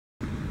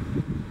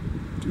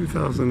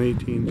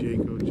2018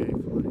 Jayco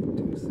J-Flight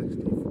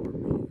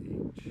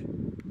 264BH.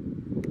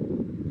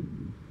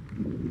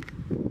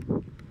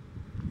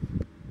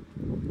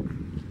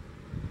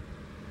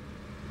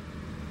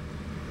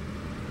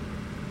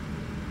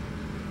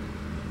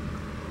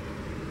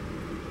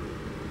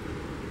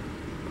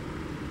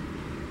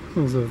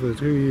 Those of the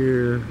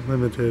 2-year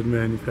limited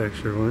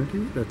manufacturer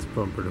warranty. That's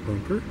bumper to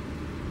bumper.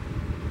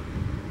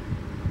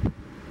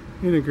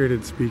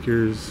 Integrated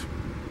speakers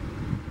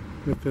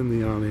within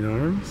the awning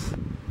arms.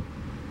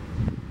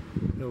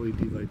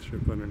 LED light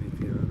strip underneath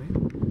the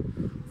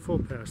awning. Full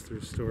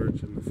pass-through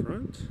storage in the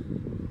front.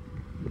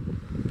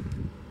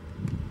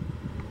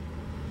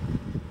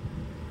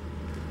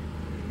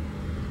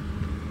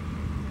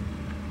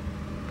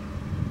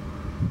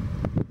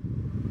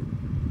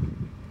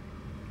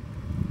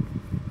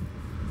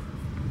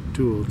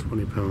 Dual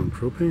 20-pound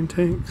propane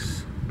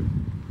tanks.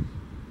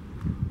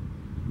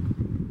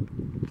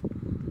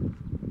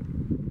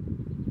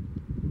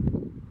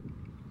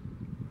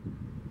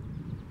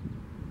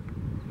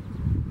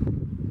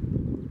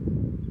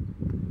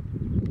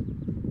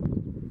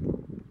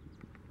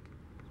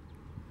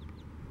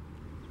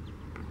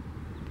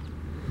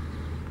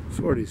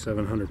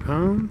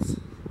 £4,700.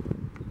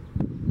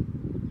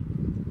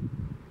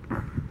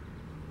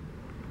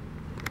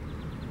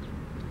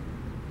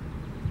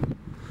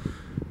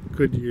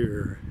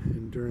 Goodyear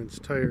endurance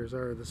tires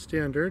are the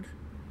standard.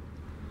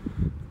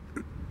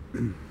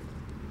 We've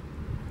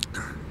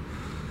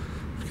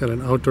got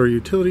an outdoor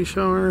utility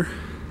shower.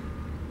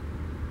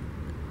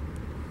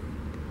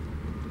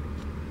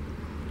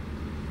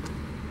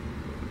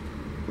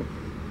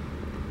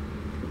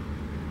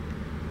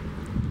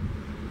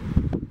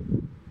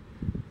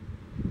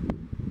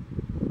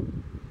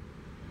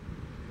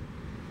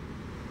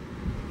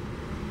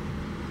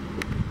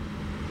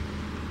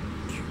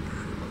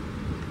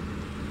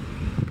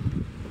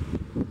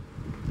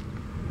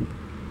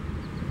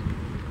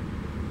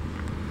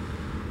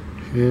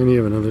 And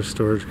you have another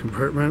storage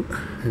compartment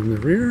in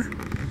the rear.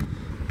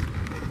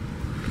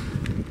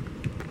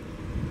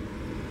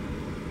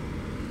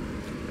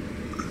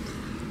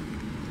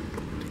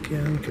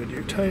 Again,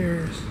 Goodyear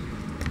tires.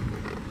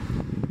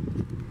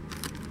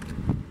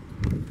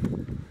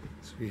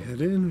 So we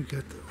head in, we've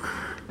got the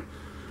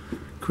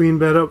queen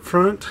bed up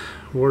front,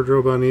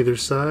 wardrobe on either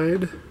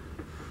side.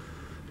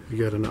 We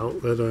got an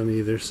outlet on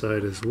either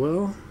side as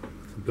well,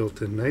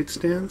 built-in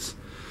nightstands.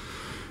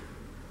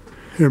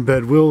 Your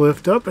bed will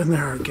lift up, and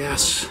there are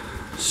gas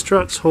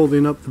struts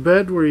holding up the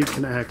bed where you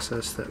can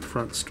access that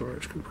front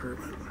storage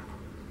compartment.